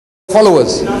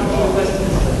followers.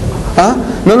 Huh?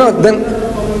 No, then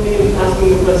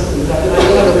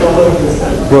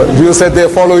you said they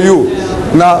follow you.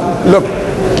 Now look,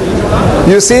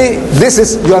 you see, this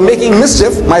is, you are making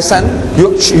mischief, my son.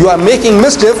 You are making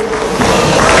mischief.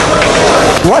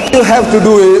 What you have to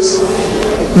do is,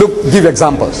 look, give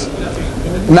examples.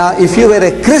 Now if you were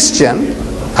a Christian,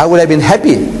 I would have been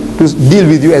happy to deal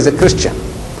with you as a Christian,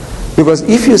 because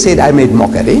if you said I made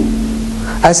mockery,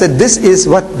 I said this is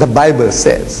what the Bible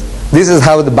says. This is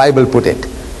how the Bible put it.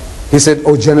 He said,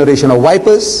 "O generation of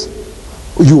vipers,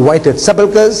 you whited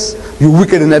sepulchres, you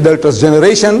wicked and adulterous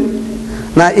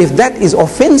generation." Now if that is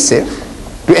offensive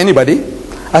to anybody,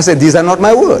 I said these are not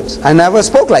my words. I never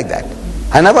spoke like that.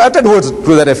 I never uttered words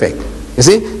to that effect. You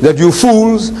see, that you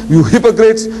fools, you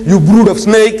hypocrites, you brood of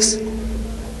snakes.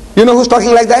 You know who's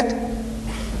talking like that?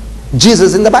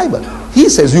 Jesus in the Bible. He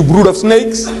says, "You brood of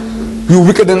snakes, you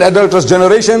wicked and adulterous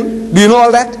generation." Do you know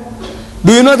all that?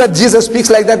 Do you know that Jesus speaks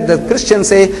like that? The Christians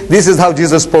say this is how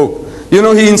Jesus spoke. You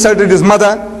know, he insulted his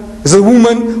mother. He said,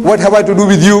 "Woman, what have I to do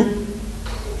with you?"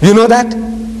 You know that?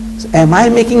 Am I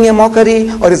making a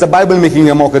mockery, or is the Bible making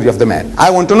a mockery of the man?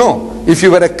 I want to know. If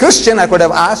you were a Christian, I could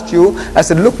have asked you. I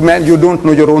said, "Look man, you don't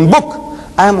know your own book.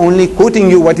 I am only quoting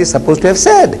you what he's supposed to have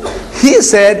said." He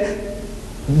said,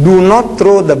 "Do not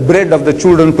throw the bread of the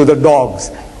children to the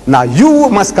dogs." Now you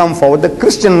must come forward, the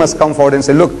Christian must come forward and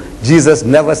say, "Look, Jesus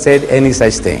never said any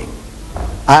such thing.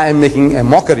 I am making a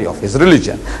mockery of his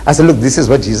religion." I said, "Look, this is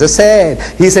what Jesus said.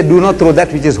 He said, do not throw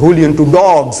that which is holy unto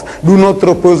dogs. Do not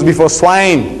throw pearls before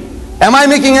swine." Am I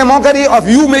making a mockery of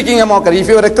you making a mockery? If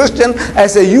you are a Christian, I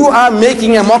say you are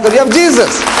making a mockery of Jesus.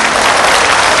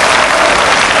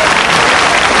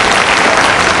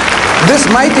 This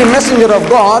mighty messenger of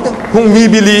God, whom we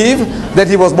believe that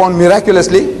he was born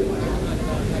miraculously.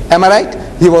 Am I right?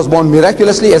 He was born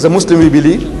miraculously, as a Muslim we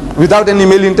believe, without any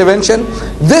male intervention.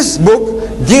 This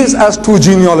book gives us two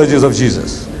genealogies of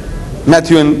Jesus,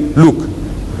 Matthew and Luke.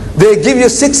 They give you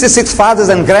 66 fathers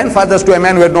and grandfathers to a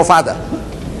man who had no father.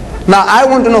 Now I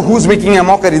want to know who's making a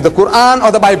mockery, the Quran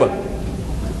or the Bible?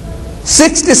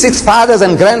 66 fathers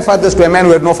and grandfathers to a man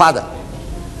who had no father.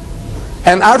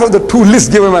 And out of the two lists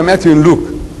given by Matthew and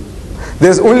Luke,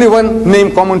 there's only one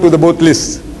name common to the both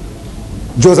lists: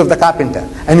 Joseph the carpenter.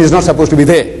 And he's not supposed to be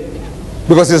there,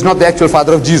 because he's not the actual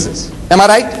father of Jesus. Am I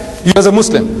right? You as a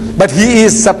Muslim. But he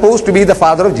is supposed to be the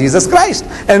father of Jesus Christ.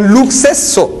 And Luke says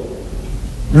so.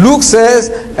 Luke says,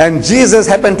 and Jesus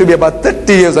happened to be about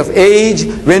 30 years of age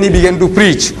when he began to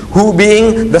preach. Who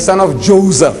being the son of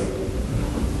Joseph?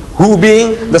 Who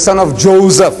being the son of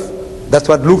Joseph? That's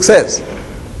what Luke says.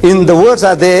 In the words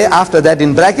are there after that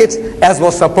in brackets, as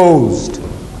was supposed.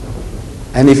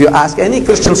 And if you ask any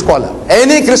Christian scholar,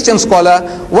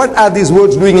 what are these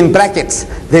words doing in brackets?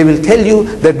 They will tell you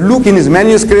that Luke in his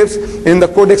manuscripts, in the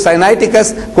Codex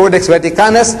Sinaiticus, Codex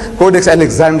Vaticanus, Codex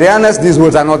Alexandrianus, these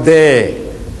words are not there.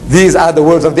 These are the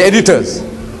words of the editors.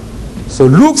 So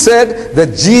Luke said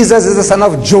that Jesus is the son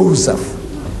of Joseph.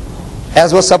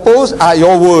 As was supposed are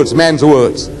your words, man's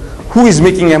words. Who is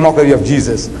making a mockery of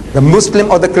Jesus? The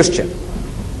Muslim or the Christian?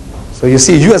 So you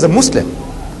see, you as a Muslim,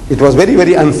 it was very,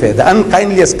 very unfair. The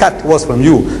unkindliest cut was from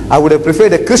you. I would have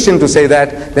preferred a Christian to say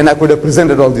that, then I could have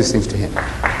presented all these things to him.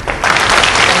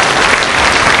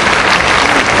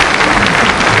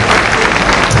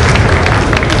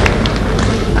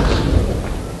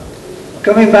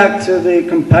 Coming back to the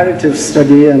comparative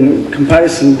study and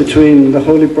comparison between the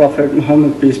Holy Prophet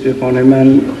Muhammad, peace be upon him,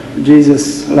 and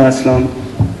Jesus, last long.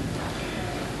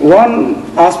 One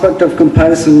aspect of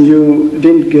comparison you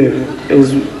didn't give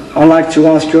is, I'd like to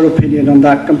ask your opinion on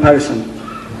that comparison.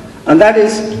 And that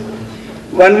is,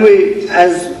 when we,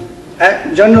 as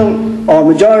a general or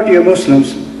majority of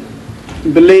Muslims,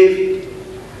 believe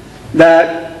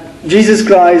that Jesus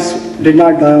Christ did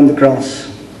not die on the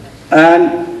cross,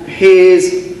 and he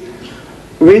is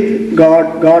with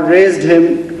God, God raised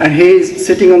him, and he is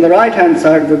sitting on the right hand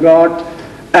side of the God,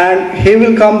 and he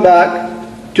will come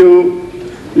back to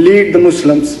lead the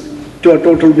Muslims to a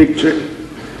total victory.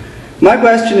 My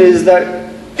question is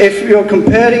that if you're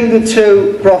comparing the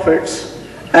two prophets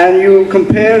and you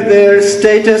compare their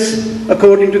status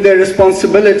according to their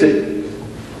responsibility,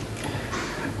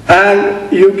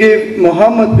 and you give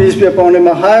Muhammad, peace be upon him,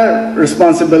 a higher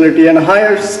responsibility and a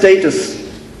higher status,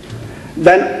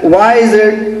 then why is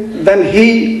it then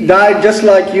he died just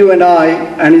like you and I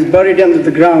and is buried under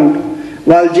the ground,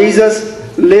 while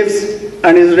Jesus lives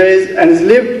and is raised and is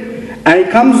lived, and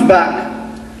he comes back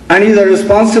and he's a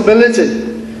responsibility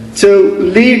to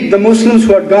lead the Muslims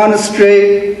who had gone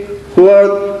astray, who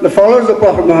are the followers of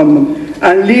Prophet Muhammad,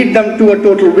 and lead them to a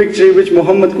total victory which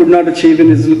Muhammad could not achieve in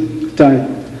his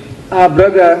time? our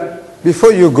brother.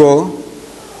 Before you go,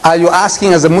 are you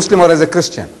asking as a Muslim or as a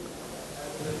Christian?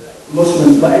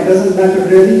 Muslim, but it doesn't matter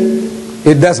really.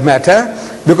 It does matter,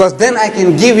 because then I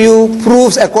can give you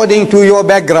proofs according to your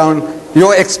background,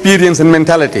 your experience and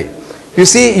mentality. You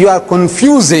see, you are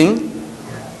confusing,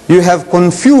 you have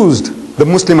confused the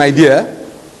Muslim idea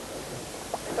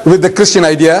with the Christian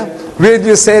idea, where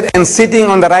you said, and sitting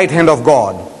on the right hand of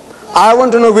God. I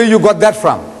want to know where you got that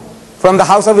from. From the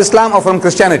house of Islam or from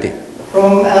Christianity?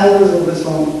 From elders of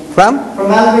Islam. From?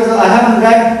 From elders, I haven't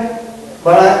read,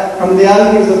 but from the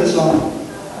elders of Islam.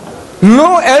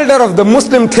 No elder of the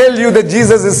Muslim tell you that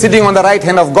Jesus is sitting on the right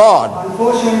hand of God.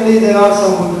 Unfortunately, there are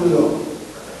some who do though.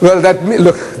 Well, that means,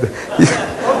 look,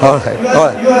 all right.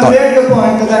 You have made your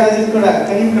point, but that is incorrect.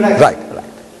 Can you correct? Right,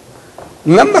 right.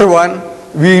 Number one,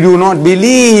 we do not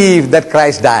believe that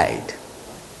Christ died.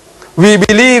 We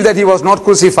believe that he was not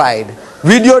crucified.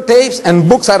 Videotapes and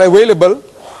books are available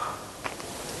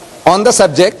on the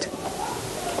subject,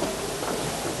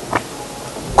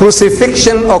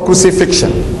 crucifixion or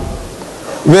crucifixion.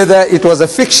 Whether it was a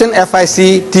fiction,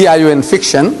 F-I-C-T-I-O-N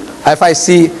fiction,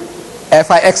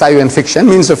 F-I-X-I-O-N fiction,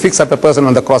 means to fix up a person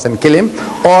on the cross and kill him,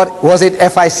 or was it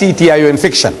F-I-C-T-I-O-N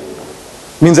fiction,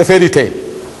 means a fairy tale.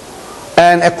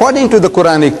 And according to the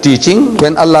Quranic teaching,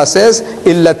 when Allah says,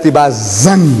 إِلَّا اتِّبَاعَ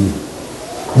الظَّنِّ,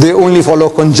 they only follow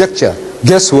conjecture,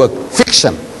 guesswork,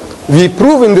 fiction. We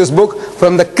prove in this book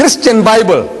from the Christian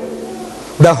Bible,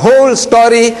 the whole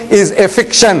story is a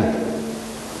fiction.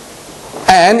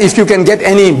 And if you can get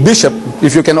any bishop,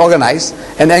 if you can organize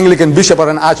an Anglican bishop or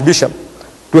an archbishop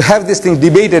to have this thing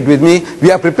debated with me,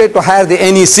 we are prepared to hire the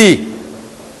NEC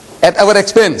at our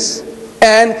expense.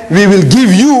 And we will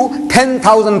give you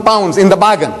 10,000 pounds in the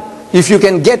bargain if you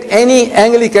can get any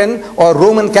Anglican or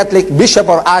Roman Catholic bishop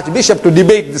or archbishop to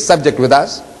debate this subject with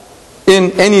us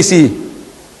in NEC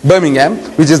Birmingham,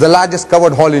 which is the largest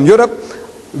covered hall in Europe.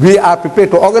 We are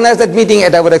prepared to organize that meeting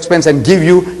at our expense and give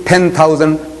you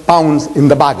 10,000 pounds in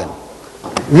the bargain.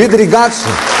 With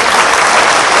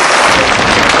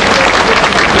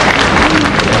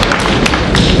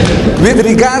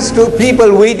regards to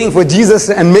people waiting for Jesus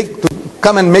and to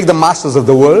come and make the masters of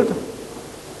the world,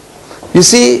 you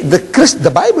see,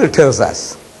 the Bible tells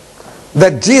us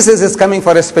that Jesus is coming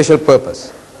for a special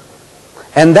purpose.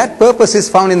 And that purpose is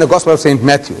found in the Gospel of St.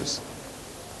 Matthew.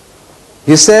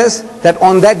 He says that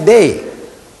on that day,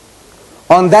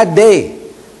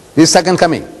 his second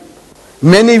coming,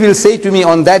 many will say to me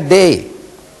on that day,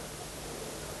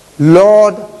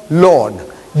 Lord, Lord,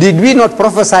 did we not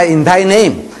prophesy in thy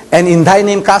name, and in thy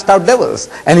name cast out devils,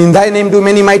 and in thy name do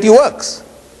many mighty works?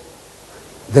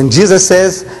 Then Jesus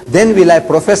says, then will I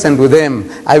profess unto them,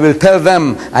 I will tell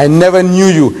them, I never knew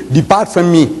you. Depart from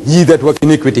me, ye that work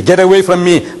iniquity. Get away from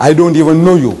me, I don't even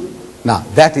know you. Now,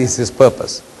 that is his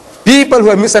purpose. People who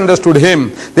have misunderstood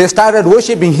him, they started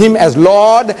worshipping him as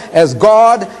Lord, as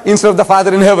God, instead of the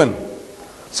Father in heaven.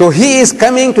 So he is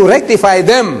coming to rectify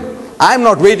them. I'm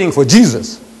not waiting for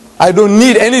Jesus. I don't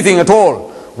need anything at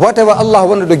all. Whatever Allah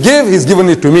wanted to give, he's given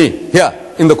it to me, here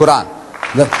in the Quran.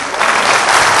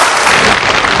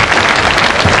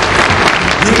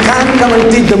 He can't come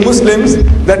and teach the Muslims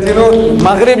that,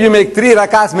 Maghrib you make 3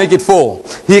 rakats, make it 4.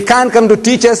 He can't come to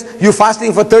teach us, you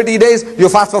fasting for 30 days, you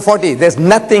fast for 40. There's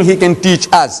nothing he can teach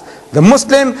us. The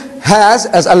Muslim has,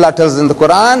 as Allah tells in the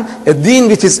Quran, a deen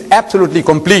which is absolutely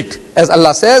complete. As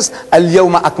Allah says,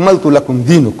 Al-yawma akmaltu lakum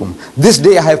dinukum. This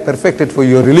day I have perfected for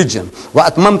your religion. Wa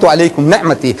atmamtu alaykum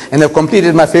ni'mati, and have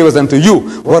completed my favors unto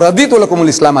you. Wa raditu lakum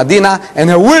al-islam adina, and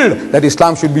have willed that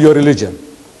Islam should be your religion.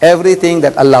 Everything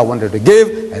that Allah wanted to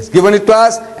give has given it to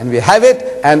us, and we have it.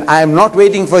 And I am not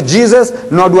waiting for Jesus,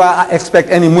 nor do I expect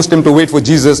any Muslim to wait for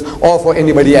Jesus or for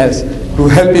anybody else to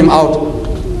help him out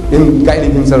in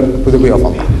guiding himself to the way of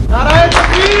Allah.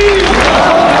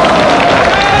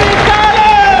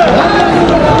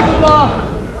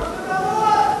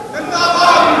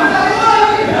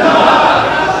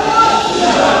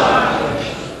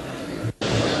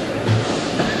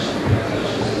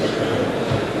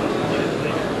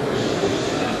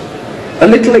 A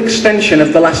little extension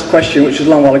of the last question, which was a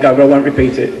long while ago, but I won't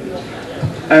repeat it,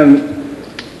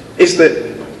 is that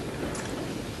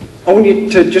I want you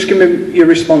to just give me your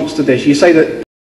response to this. You say that